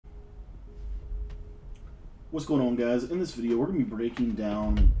What's going on, guys? In this video, we're going to be breaking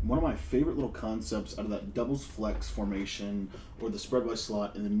down one of my favorite little concepts out of that doubles flex formation or the spread by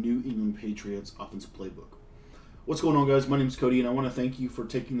slot in the New England Patriots offensive playbook. What's going on, guys? My name is Cody, and I want to thank you for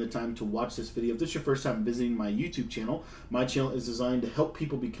taking the time to watch this video. If this is your first time visiting my YouTube channel, my channel is designed to help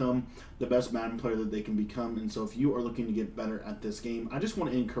people become the best Madden player that they can become. And so if you are looking to get better at this game, I just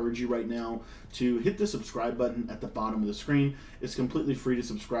want to encourage you right now to hit the subscribe button at the bottom of the screen. It's completely free to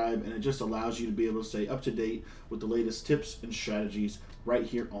subscribe, and it just allows you to be able to stay up to date with the latest tips and strategies right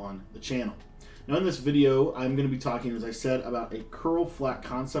here on the channel. Now in this video, I'm going to be talking, as I said, about a curl flat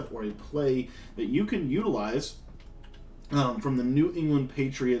concept or a play that you can utilize from the New England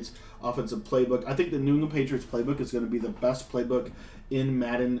Patriots offensive playbook. I think the New England Patriots playbook is going to be the best playbook in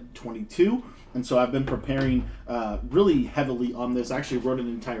Madden 22. And so I've been preparing really heavily on this. I actually wrote an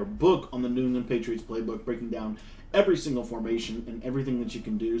entire book on the New England Patriots playbook, breaking down every single formation and everything that you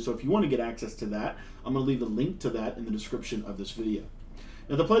can do. So if you want to get access to that, I'm going to leave a link to that in the description of this video.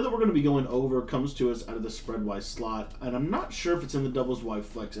 Now the play that we're going to be going over comes to us out of the spread Y slot, and I'm not sure if it's in the doubles Y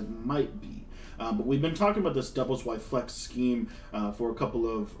flex. It might be. But we've been talking about this doubles Y flex scheme for a couple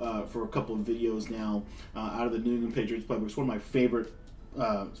of videos now out of the New England Patriots playbook. It's one of my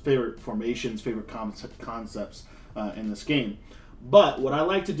favorite formations, favorite concepts in this game. But what I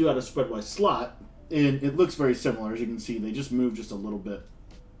like to do out of spread Y slot, and it looks very similar, as you can see, they just move just a little bit.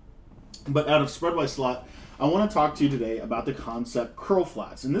 But out of spread Y slot, I want to talk to you today about the concept curl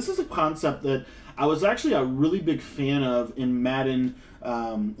flats, and this is a concept that I was actually a really big fan of in Madden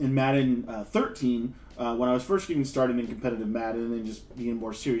 13 when I was first getting started in competitive Madden and just being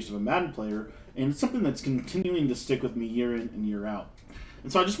more serious of a Madden player, and it's something that's continuing to stick with me year in and year out.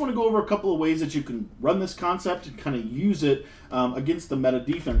 And so I just want to go over a couple of ways that you can run this concept and kind of use it against the meta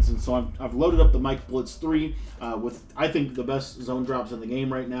defense. And so I've loaded up the Mike Blitz 3 with, I think, the best zone drops in the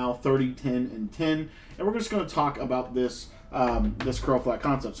game right now, 30, 10, and 10. And we're just going to talk about this this curl flat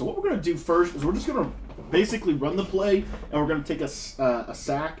concept. So what we're going to do first is we're just going to basically run the play, and we're going to take a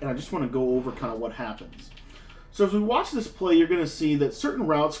sack, and I just want to go over kind of what happens. So as we watch this play, you're going to see that certain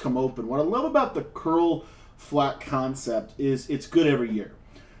routes come open. What I love about the curl flat concept is it's good every year.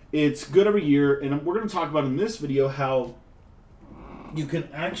 It's good every year, and we're going to talk about in this video how you can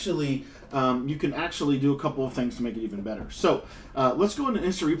actually do a couple of things to make it even better. So let's go into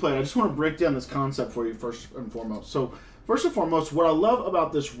instant replay. I just want to break down this concept for you first and foremost. So first and foremost, what I love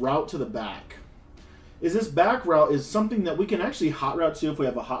about this route to the back is this back route is something that we can actually hot route to. If we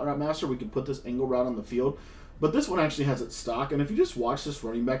have a hot route master, we can put this angle route on the field. But this one actually has its stock, and if you just watch this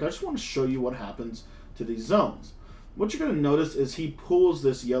running back, I just want to show you what happens to these zones. What you're going to notice is he pulls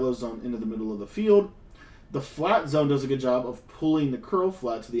this yellow zone into the middle of the field. The flat zone does a good job of pulling the curl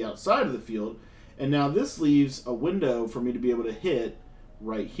flat to the outside of the field, and now this leaves a window for me to be able to hit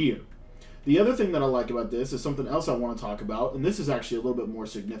right here. The other thing that I like about this is something else I want to talk about, and this is actually a little bit more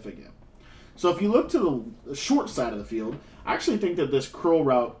significant. So if you look to the short side of the field, I actually think that this curl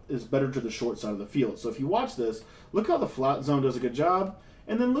route is better to the short side of the field. So if you watch this, look how the flat zone does a good job,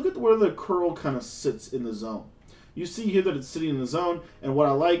 and then look at where the curl kind of sits in the zone. You see here that it's sitting in the zone, and what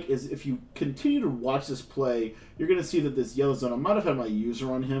I like is if you continue to watch this play, you're going to see that this yellow zone, I might have had my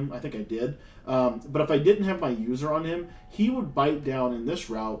user on him, I think I did, but if I didn't have my user on him, he would bite down in this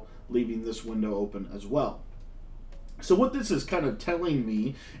route, leaving this window open as well. So what this is kind of telling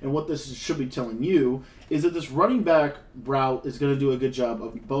me, and what this should be telling you, is that this running back route is going to do a good job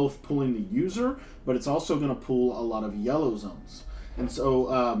of both pulling the user, but it's also going to pull a lot of yellow zones. And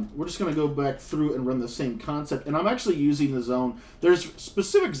so we're just going to go back through and run the same concept. And I'm actually using the zone. There's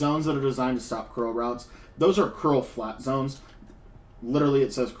specific zones that are designed to stop curl routes. Those are curl flat zones. Literally,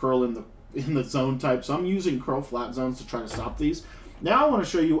 it says curl in the zone type. So I'm using curl flat zones to try to stop these. Now I want to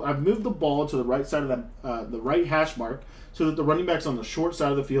show you, I've moved the ball to the right side of the right hash mark so that the running back's on the short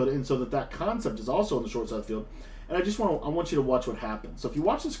side of the field, and so that concept is also on the short side of the field. And I want you to watch what happens. So if you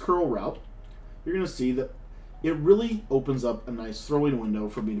watch this curl route, you're going to see that it really opens up a nice throwing window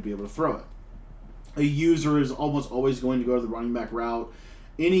for me to be able to throw it. A user is almost always going to go to the running back route.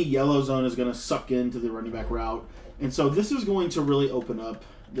 Any yellow zone is going to suck into the running back route. And so this is going to really open up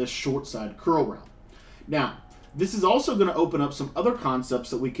this short side curl route. Now, this is also going to open up some other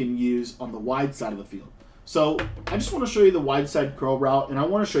concepts that we can use on the wide side of the field. So I just want to show you the wide side curl route, and I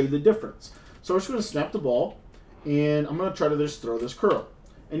want to show you the difference. So I'm just going to snap the ball, and I'm going to try to just throw this curl.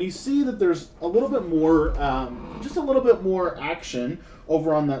 And you see that there's a little bit more, just a little bit more action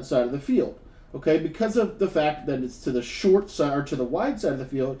over on that side of the field. Okay, because of the fact that it's to the short side or to the wide side of the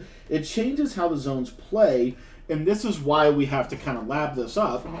field, it changes how the zones play, and this is why we have to kind of lab this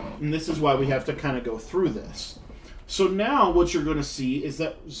up, and this is why we have to kind of go through this. So now what you're going to see is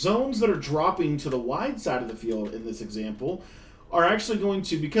that zones that are dropping to the wide side of the field in this example are actually going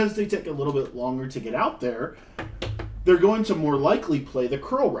to, because they take a little bit longer to get out there, they're going to more likely play the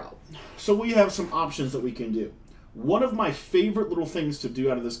curl route. So we have some options that we can do. One of my favorite little things to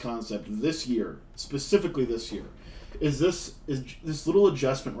do out of this concept this year, specifically this year, is this little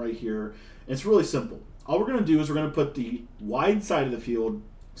adjustment right here. And it's really simple. All we're going to do is we're going to put the wide side of the field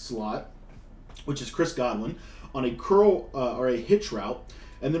slot, which is Chris Godwin, on a curl or a hitch route,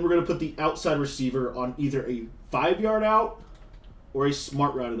 and then we're going to put the outside receiver on either a 5-yard out or a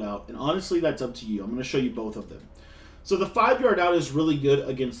smart routed out. And honestly, that's up to you. I'm going to show you both of them. So the 5-yard out is really good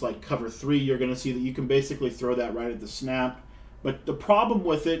against like cover 3. You're going to see that you can basically throw that right at the snap. But the problem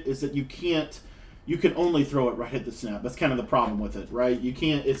with it is that you can only throw it right at the snap. That's kind of the problem with it, right? You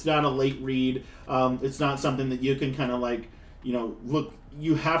can't, it's not a late read. It's not something that you can kind of like, you know, look,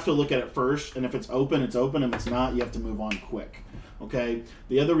 you have to look at it first. And if it's open, it's open. If it's not, you have to move on quick. Okay.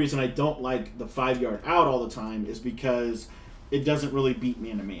 The other reason I don't like the 5-yard out all the time is because it doesn't really beat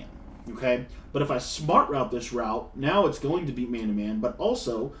man-to-man. Okay, but if I smart route this route, now it's going to beat man-to-man, but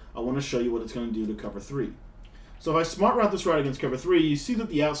also I want to show you what it's going to do to cover 3. So if I smart route this route against cover 3, you see that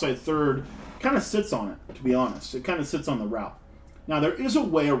the outside third kind of sits on it, to be honest. It kind of sits on the route. Now there is a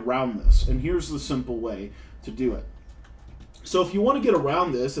way around this, and here's the simple way to do it. So if you want to get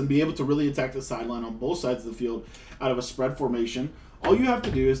around this and be able to really attack the sideline on both sides of the field out of a spread formation, all you have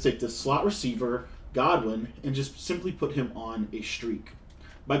to do is take the slot receiver, Godwin, and just simply put him on a streak.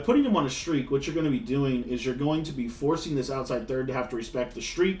 By putting him on a streak, what you're going to be doing is you're going to be forcing this outside third to have to respect the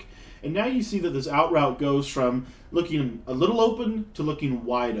streak. And now you see that this out route goes from looking a little open to looking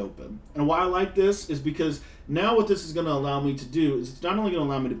wide open. And why I like this is because now what this is going to allow me to do is it's not only going to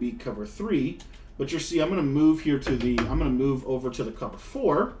allow me to beat cover 3, but you see I'm going to move here to I'm going to move over to the cover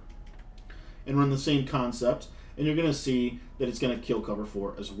 4 and run the same concept. And you're going to see that it's going to kill cover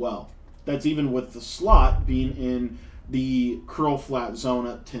 4 as well. That's even with the slot being in the curl flat zone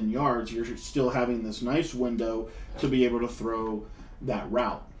at 10 yards, you're still having this nice window to be able to throw that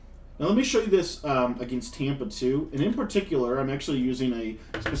route. Now let me show you this against Tampa 2, and in particular, I'm actually using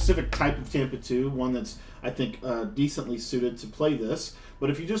a specific type of Tampa 2, one that's, I think, decently suited to play this. But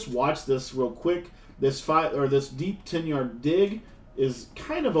if you just watch this real quick, this deep 10-yard dig is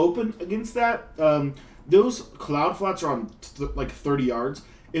kind of open against that. Those cloud flats are on like 30 yards.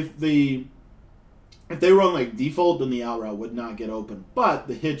 If they were on like default, then the out route would not get open, but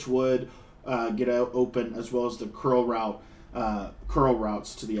the hitch would get out open, as well as the curl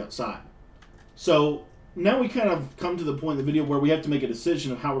routes to the outside. So now we kind of come to the point in the video where we have to make a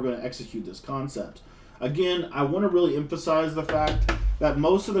decision of how we're going to execute this concept. Again, I want to really emphasize the fact that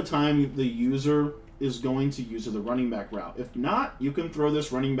most of the time the user is going to use the running back route. If not, you can throw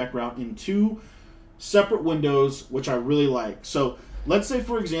this running back route in 2 separate windows, which I really like. So let's say,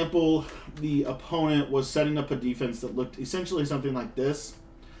 for example, the opponent was setting up a defense that looked essentially something like this,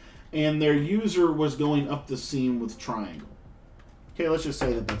 and their user was going up the seam with triangle. Okay, let's just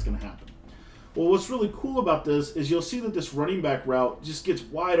say that that's going to happen. Well, what's really cool about this is you'll see that this running back route just gets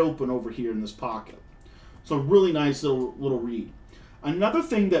wide open over here in this pocket. So really nice little read. Another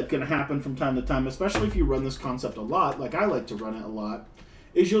thing that can happen from time to time, especially if you run this concept a lot, like I like to run it a lot,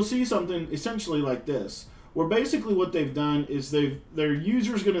 is you'll see something essentially like this, where basically what they've done is their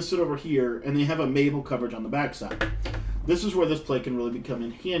user's going to sit over here and they have a Mabel coverage on the backside. This is where this play can really become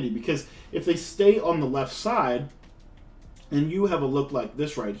in handy, because if they stay on the left side and you have a look like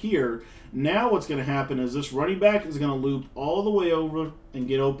this right here, now what's going to happen is this running back is going to loop all the way over and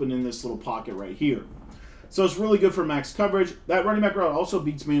get open in this little pocket right here. So it's really good for max coverage. That running back route also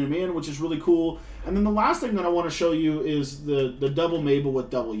beats man-to-man, which is really cool. And then the last thing that I want to show you is the double Mabel with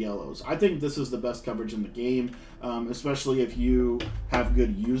double yellows. I think this is the best coverage in the game, especially if you have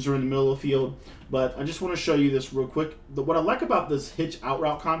good user in the middle of the field. But I just want to show you this real quick. What I like about this hitch out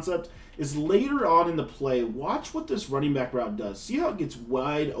route concept is later on in the play, watch what this running back route does. See how it gets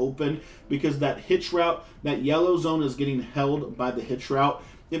wide open because that hitch route, that yellow zone is getting held by the hitch route.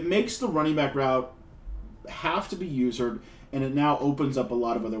 It makes the running back route have to be usered, and it now opens up a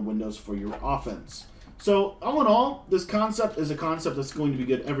lot of other windows for your offense. So all in all, this concept is a concept that's going to be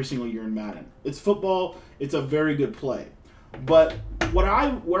good every single year in Madden. It's football. It's a very good play. But where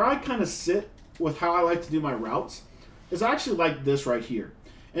I kind of sit with how I like to do my routes is I actually like this right here.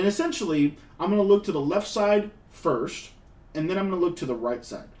 And essentially, I'm going to look to the left side first, and then I'm going to look to the right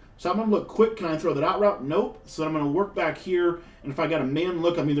side. So I'm going to look quick. Can I throw that out route? Nope. So I'm going to work back here, and if I got a man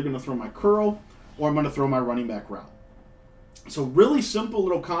look, I'm either going to throw my curl or I'm going to throw my running back route. So really simple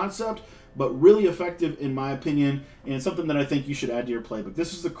little concept, but really effective in my opinion, and something that I think you should add to your playbook.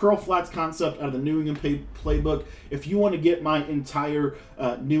 This is the curl flats concept out of the New England playbook. If you want to get my entire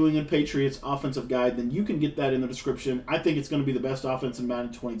New England Patriots offensive guide, then you can get that in the description. I think it's going to be the best offense in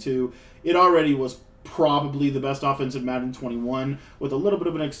Madden 22. It already was probably the best offense in Madden 21, with a little bit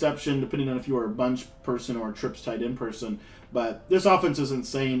of an exception depending on if you are a bunch person or a trips tight end person. But this offense is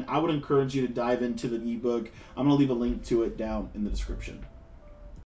insane. I would encourage you to dive into the ebook. I'm going to leave a link to it down in the description.